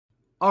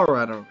All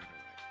right.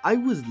 I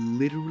was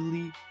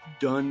literally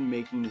done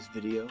making this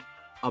video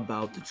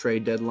about the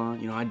trade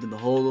deadline. I did the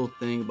whole little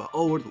thing about,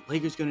 what are the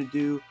Lakers going to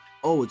do?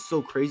 Oh, it's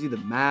so crazy. The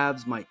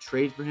Mavs might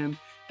trade for him.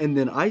 And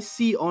then I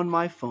see on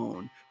my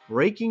phone,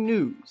 breaking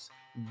news.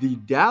 The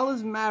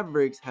Dallas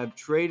Mavericks have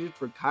traded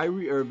for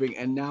Kyrie Irving,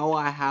 and now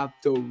I have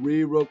to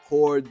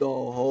re-record the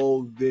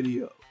whole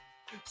video.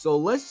 So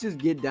let's just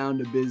get down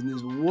to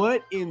business.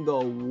 What in the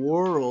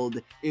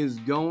world is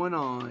going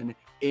on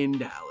in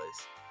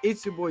Dallas?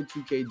 It's your boy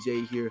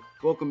 2KJ here.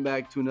 Welcome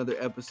back to another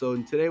episode.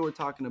 And today we're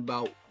talking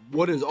about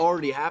what has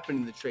already happened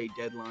in the trade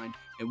deadline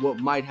and what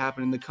might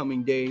happen in the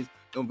coming days.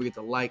 Don't forget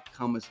to like,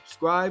 comment,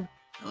 subscribe.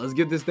 Now let's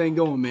get this thing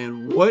going,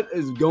 man. What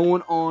is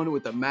going on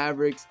with the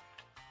Mavericks?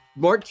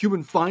 Mark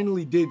Cuban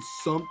finally did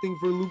something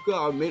for Luka.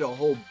 I made a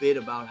whole bit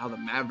about how the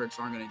Mavericks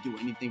aren't going to do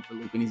anything for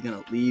Luka and he's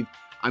going to leave.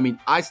 I mean,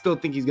 I still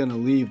think he's going to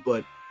leave,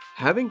 but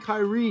having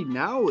Kyrie,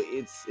 now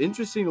it's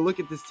interesting to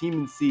look at this team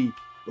and see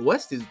the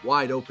West is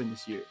wide open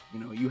this year.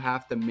 You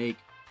have to make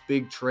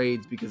big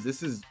trades because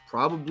this is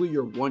probably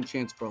your one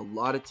chance for a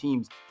lot of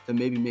teams to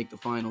maybe make the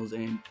finals,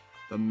 and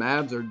the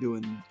Mavs are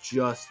doing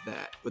just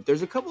that. But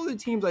there's a couple other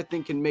teams I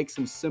think can make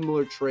some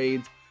similar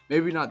trades,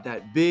 maybe not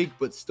that big,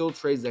 but still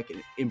trades that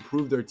can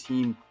improve their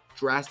team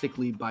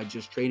drastically by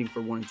just trading for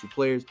one or two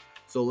players.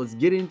 So let's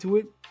get into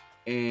it,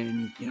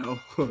 and,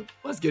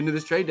 let's get into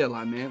this trade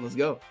deadline, man. Let's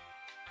go.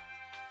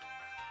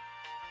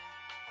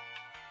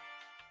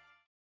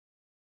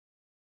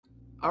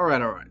 All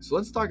right. So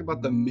let's talk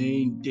about the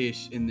main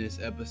dish in this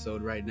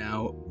episode right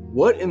now.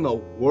 What in the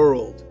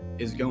world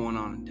is going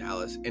on in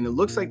Dallas? And it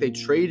looks like they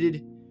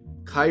traded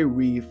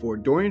Kyrie for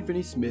Dorian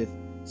Finney-Smith,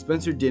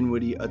 Spencer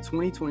Dinwiddie, a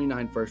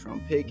 2029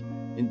 first-round pick,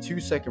 and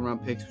 2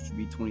 second-round picks, which would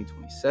be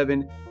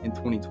 2027 and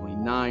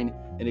 2029,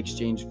 in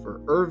exchange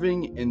for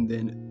Irving and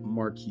then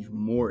Markieff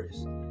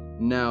Morris.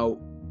 Now,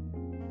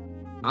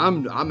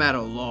 I'm at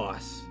a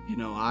loss.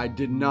 I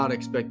did not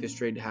expect this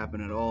trade to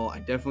happen at all. I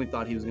definitely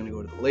thought he was going to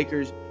go to the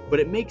Lakers, but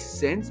it makes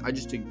sense. I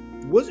just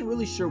wasn't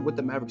really sure what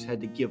the Mavericks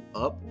had to give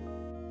up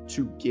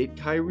to get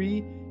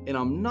Kyrie, and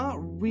I'm not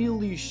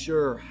really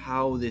sure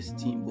how this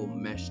team will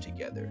mesh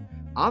together.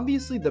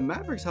 Obviously, the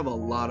Mavericks have a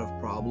lot of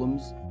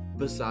problems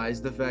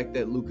besides the fact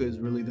that Luka is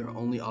really their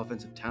only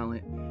offensive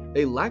talent.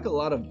 They lack a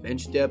lot of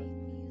bench depth,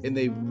 and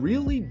they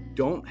really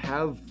don't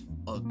have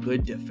a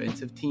good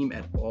defensive team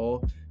at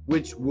all,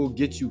 which will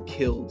get you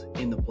killed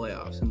in the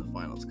playoffs, in the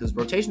finals, because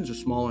rotations are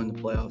smaller in the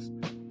playoffs.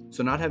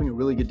 So not having a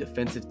really good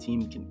defensive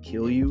team can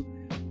kill you.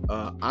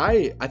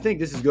 I think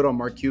this is good on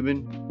Mark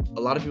Cuban.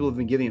 A lot of people have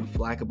been giving him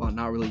flack about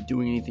not really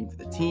doing anything for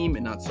the team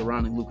and not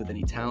surrounding Luka with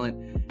any talent.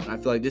 And I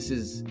feel like this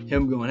is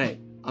him going,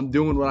 hey, I'm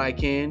doing what I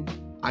can.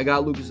 I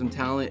got Luka some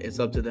talent. It's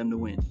up to them to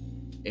win.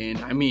 And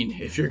I mean,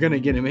 if you're going to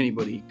get him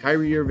anybody,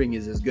 Kyrie Irving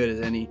is as good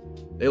as any.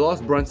 They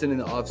lost Brunson in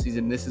the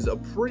offseason. This is a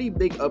pretty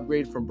big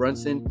upgrade from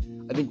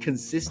Brunson. I think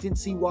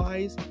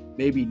consistency-wise,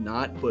 maybe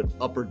not, but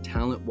upper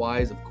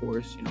talent-wise, of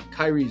course.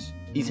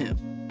 He's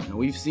him.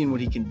 We've seen what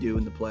he can do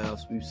in the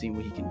playoffs. We've seen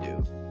what he can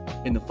do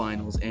in the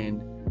finals.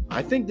 And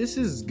I think this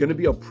is going to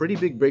be a pretty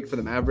big break for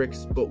the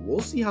Mavericks, but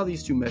we'll see how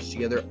these two mesh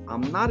together.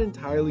 I'm not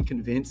entirely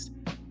convinced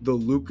the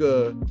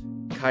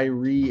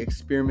Luka-Kyrie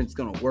experiment's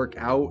going to work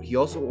out. He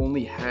also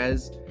only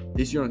has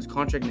this year on his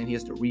contract, and then he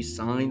has to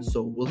re-sign.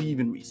 So will he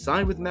even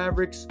re-sign with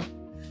Mavericks?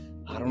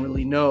 I don't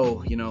really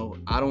know.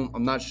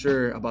 I'm not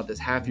sure about this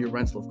half-year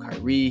rental of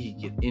Kyrie. He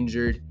could get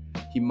injured.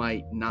 He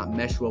might not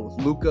mesh well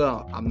with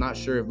Luka. I'm not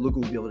sure if Luka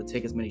will be able to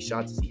take as many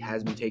shots as he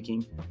has been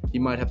taking. He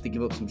might have to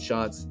give up some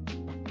shots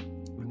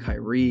on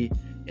Kyrie.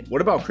 And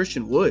what about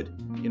Christian Wood?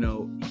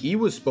 He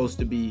was supposed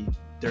to be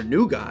their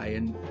new guy,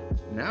 and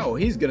now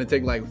he's going to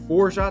take like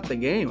 4 shots a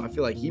game. I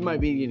feel like he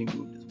might be getting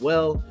moved as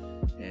well.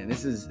 And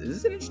this is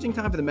an interesting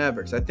time for the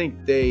Mavericks. I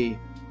think they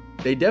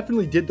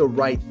definitely did the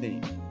right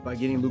thing by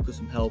getting Luka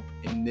some help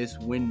in this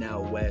win now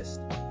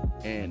West.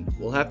 And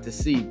we'll have to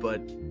see.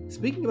 But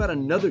speaking about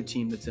another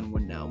team that's in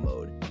win now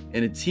mode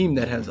and a team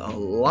that has a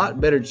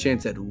lot better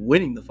chance at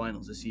winning the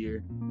finals this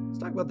year, let's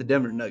talk about the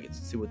Denver Nuggets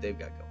and see what they've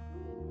got going.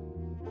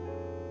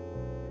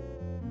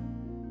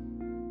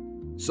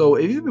 So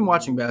if you've been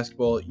watching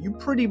basketball, you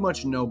pretty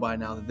much know by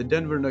now that the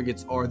Denver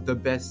Nuggets are the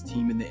best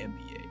team in the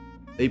NBA.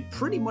 They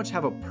pretty much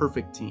have a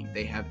perfect team.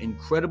 They have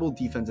incredible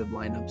defensive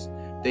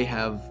lineups. They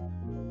have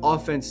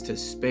offense to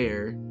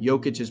spare.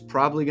 Jokic is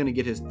probably going to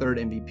get his 3rd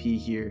MVP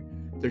here.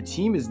 Their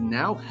team is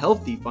now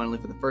healthy finally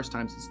for the first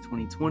time since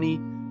 2020.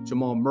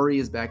 Jamal Murray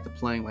is back to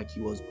playing like he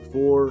was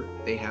before.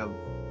 They have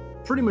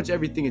pretty much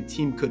everything a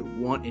team could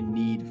want and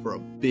need for a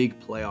big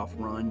playoff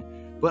run.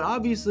 But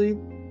obviously,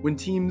 when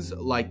teams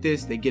like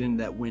this, they get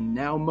into that win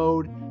now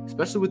mode,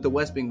 especially with the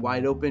West being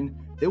wide open,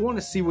 they want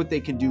to see what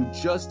they can do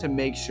just to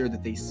make sure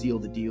that they seal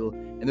the deal.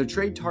 And their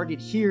trade target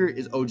here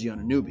is OG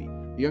Anunoby,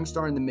 a young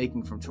star in the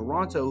making from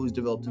Toronto who's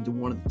developed into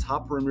one of the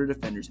top perimeter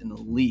defenders in the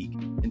league.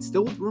 And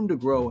still with room to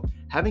grow,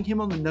 having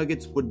him on the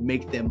Nuggets would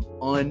make them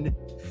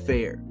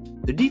unfair.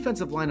 The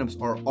defensive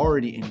lineups are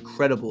already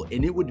incredible,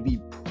 and it would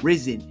be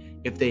prison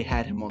if they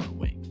had him on the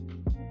wing.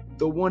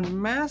 The one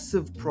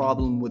massive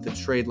problem with a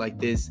trade like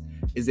this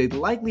is they'd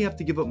likely have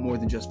to give up more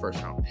than just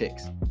first-round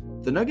picks.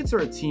 The Nuggets are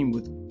a team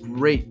with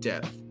great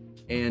depth,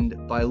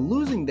 and by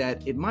losing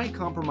that, it might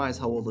compromise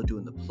how well they'll do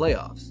in the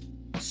playoffs.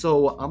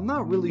 So I'm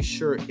not really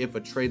sure if a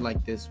trade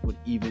like this would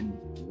even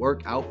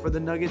work out for the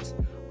Nuggets.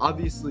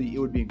 Obviously, it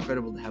would be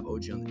incredible to have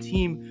OG on the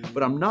team,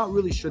 but I'm not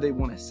really sure they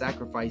want to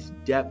sacrifice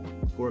depth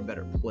for a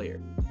better player.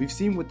 We've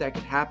seen what that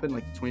could happen,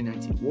 like the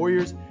 2019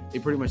 Warriors. They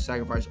pretty much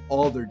sacrificed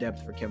all their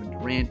depth for Kevin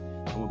Durant,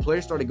 and when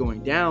players started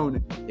going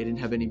down, they didn't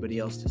have anybody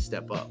else to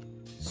step up.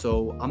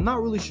 So I'm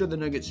not really sure the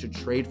Nuggets should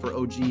trade for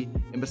OG,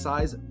 and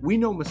besides, we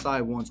know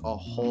Masai wants a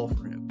haul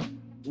for him.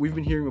 We've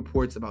been hearing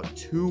reports about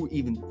 2,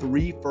 even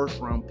 3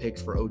 first-round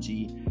picks for OG,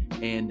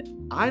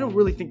 and I don't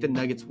really think the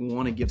Nuggets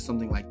want to give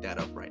something like that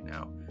up right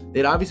now.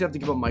 They'd obviously have to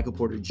give up Michael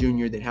Porter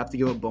Jr., they'd have to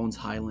give up Bones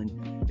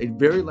Highland, they'd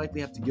very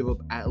likely have to give up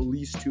at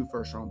least 2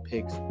 first-round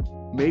picks,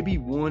 maybe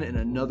 1 and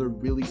another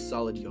really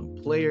solid young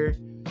player,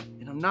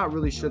 and I'm not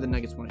really sure the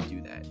Nuggets want to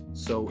do that.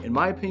 So, in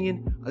my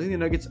opinion, I think the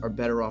Nuggets are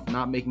better off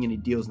not making any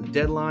deals in the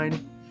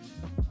deadline,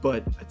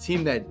 but a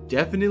team that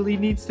definitely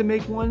needs to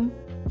make one,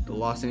 the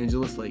Los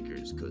Angeles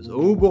Lakers, because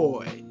oh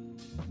boy,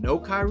 no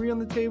Kyrie on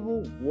the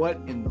table, what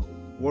in the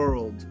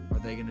world are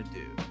they going to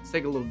do? Let's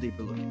take a little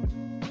deeper look at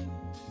it.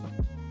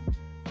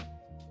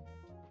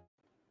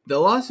 The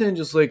Los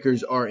Angeles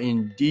Lakers are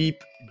in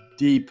deep,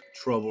 deep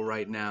trouble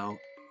right now.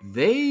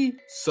 They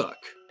suck.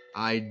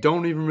 I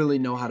don't even really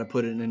know how to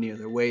put it in any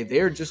other way.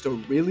 They're just a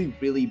really,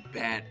 really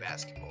bad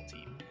basketball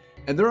team.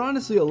 And they're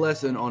honestly a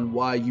lesson on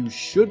why you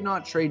should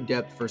not trade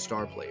depth for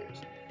star players.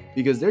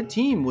 Because their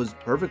team was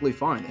perfectly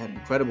fine. They had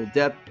incredible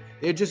depth.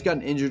 They had just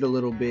gotten injured a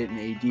little bit in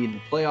AD in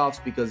the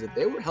playoffs, because if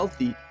they were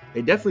healthy,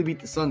 they definitely beat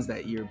the Suns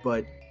that year.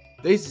 But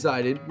they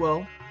decided,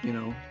 well,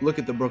 look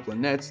at the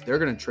Brooklyn Nets. They're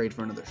going to trade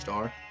for another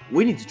star.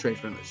 We need to trade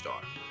for another star.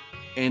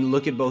 And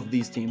look at both of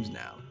these teams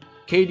now.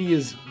 KD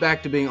is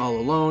back to being all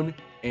alone,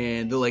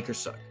 and the Lakers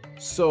suck.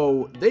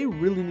 So they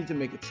really need to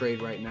make a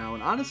trade right now.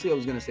 And honestly, I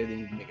was going to say they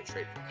need to make a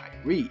trade for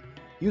Kyrie.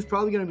 He was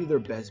probably going to be their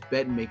best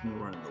bet in making a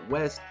run in the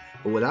West.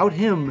 But without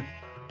him,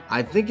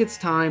 I think it's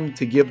time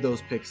to give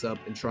those picks up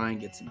and try and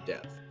get some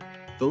depth.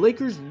 The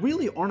Lakers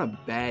really aren't a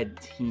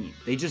bad team.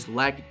 They just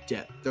lack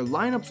depth. Their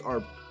lineups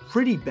are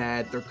pretty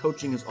bad. Their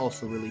coaching is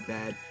also really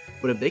bad.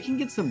 But if they can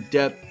get some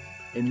depth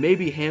and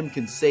maybe Ham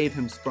can save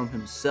him from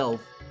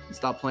himself and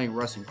stop playing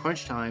Russ in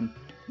crunch time,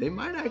 they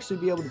might actually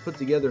be able to put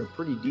together a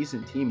pretty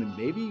decent team and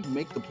maybe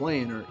make the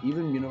play-in or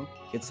even,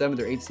 get 7th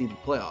or 8th seed in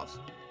the playoffs.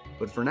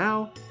 But for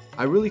now,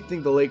 I really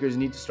think the Lakers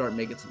need to start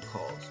making some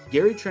calls.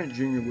 Gary Trent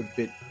Jr. would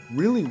fit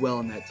really well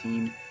in that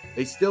team.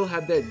 They still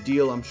have that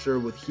deal, I'm sure,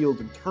 with Hield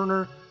and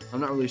Turner. I'm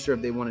not really sure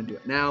if they want to do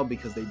it now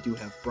because they do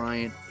have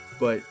Bryant,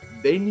 but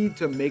they need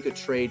to make a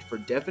trade for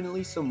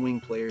definitely some wing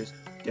players,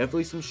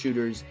 definitely some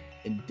shooters,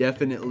 and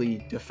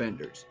definitely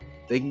defenders.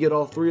 They can get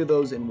all 3 of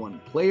those in one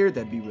player,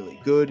 that'd be really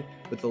good,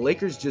 but the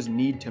Lakers just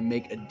need to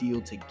make a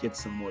deal to get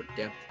some more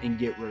depth and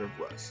get rid of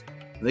Russ.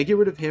 When they get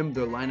rid of him,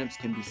 their lineups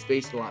can be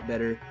spaced a lot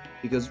better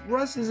because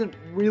Russ isn't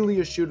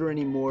really a shooter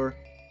anymore.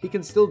 He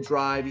can still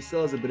drive, he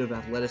still has a bit of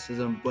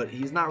athleticism, but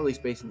he's not really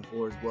spacing the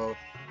floor as well.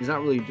 He's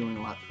not really doing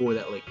a lot for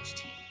that Lakers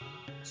team.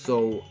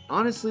 So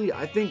honestly,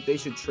 I think they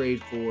should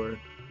trade for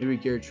maybe a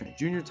Gary Trent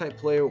Jr. type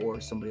player or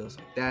somebody else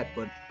like that,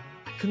 but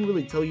I couldn't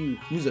really tell you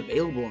who's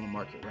available on the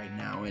market right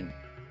now, and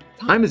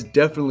time is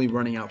definitely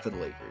running out for the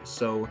Lakers.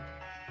 So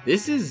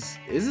this is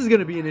going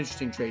to be an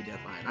interesting trade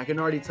deadline. I can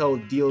already tell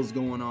deals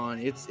going on.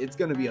 It's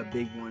going to be a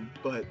big one,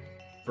 but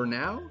for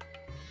now,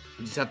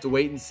 we just have to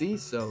wait and see.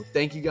 So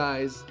thank you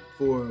guys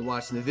for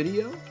watching the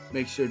video.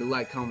 Make sure to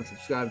like, comment,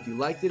 subscribe if you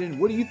liked it. And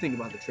what do you think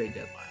about the trade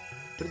deadline?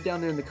 Put it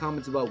down there in the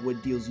comments about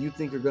what deals you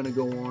think are going to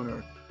go on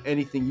or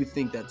anything you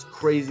think that's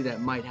crazy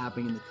that might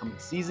happen in the coming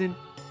season.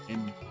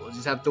 And we'll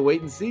just have to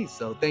wait and see.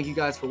 So thank you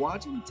guys for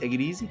watching. Take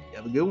it easy.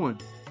 Have a good one.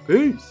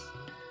 Peace.